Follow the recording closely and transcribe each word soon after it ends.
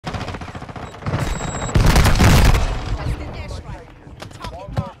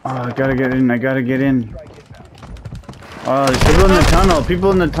I gotta get in. I gotta get in. Oh, there's people in the tunnel.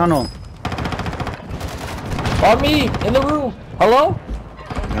 People in the tunnel. On me in the room. Hello?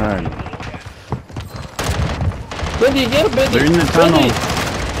 God. Bendy, get him, Bendy. They're in the tunnel.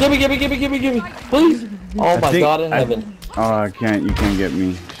 Give me. Please. Oh my God in heaven. Oh, I can't. You can't get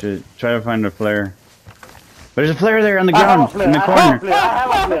me. Shit. Try to find a flare. There's a flare there on the ground in the corner.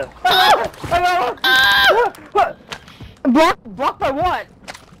 Block by what?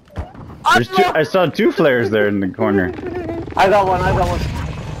 There's two. I saw two flares there in the corner. I got one. I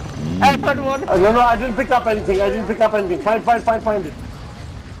found one. No, I didn't pick up anything. Find it.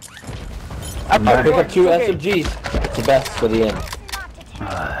 I picked up two SMGs. It's the best for the end.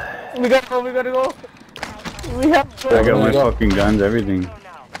 We gotta go. We have to go. I got my fucking guns, everything.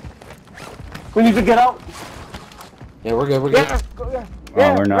 We need to get out. Yeah, we're good. Yeah,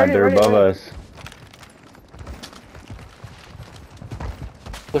 Oh, we're not. They're above us.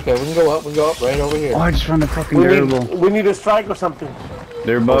 Okay, we can go up right over here. Oh, I just found a fucking variable. We need a strike or something.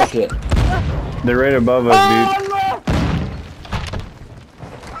 They're above. Oh, shit. They're right above us,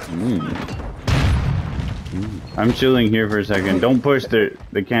 dude. I'm chilling here for a second. Don't push.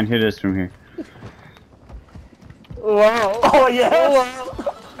 They can't hit us from here. Wow. Oh yeah.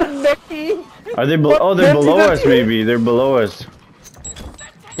 Nicky. Are they? Oh, they're below us. Maybe they're below us.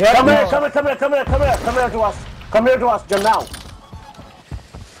 Yeah, come here to us. Come here to us, jump now.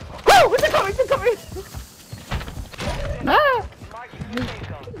 Oh, they're coming. Ah.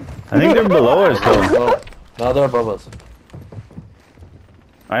 I think they're below us though. Oh, no, they're above us.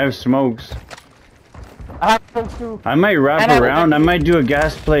 I have smokes. I have folks too. I might wrap around. I might do a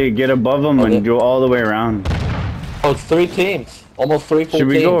gas play, get above them, and go all the way around. Oh, it's 3 teams. Almost 3 full teams. Should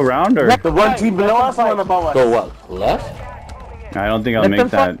we go around or? The one team below us, one above us. Go what? Left? I don't think I'll make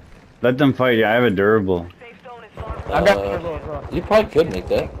that. Let them fight. Yeah, I have a durable. You probably could make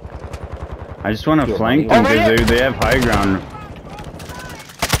that. I just want to flank them because they have high ground.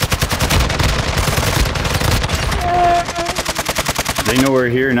 They know we're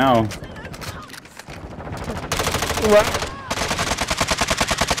here now. What?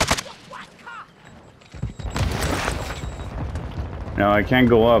 No, I can't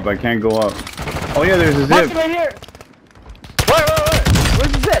go up. Oh yeah, there's a zip. Right here. Wait.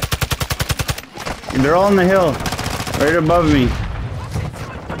 Where's the zip? They're all on the hill, right above me.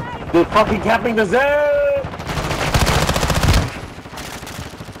 They're fucking capping the zip.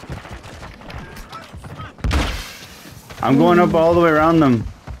 I'm going up all the way around them.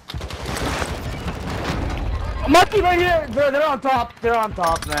 Monkey right here. They're on top. They're on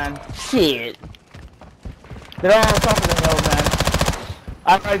top, man. Shit. They're all on top of the hill, man.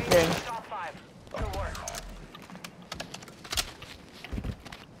 I'm right there.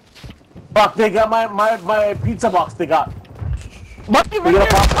 Fuck, they got my pizza box. They got. Monkey right here.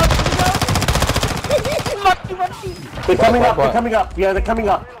 Monkey. They're coming up. Yeah, they're coming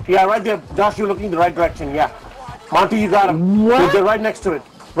up. Yeah, right there. Josh, you're looking the right direction. Yeah. Monty, you got him. What? They're right next to it.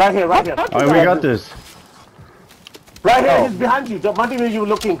 Right here. Alright, we got this. Right here, he's behind you. Monty, where you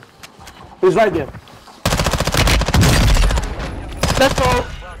looking? He's right there. Let's go.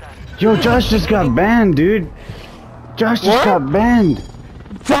 Yo, Josh just got banned, dude. Josh just got banned.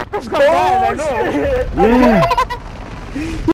 Jack has got banned, I know. Yeah.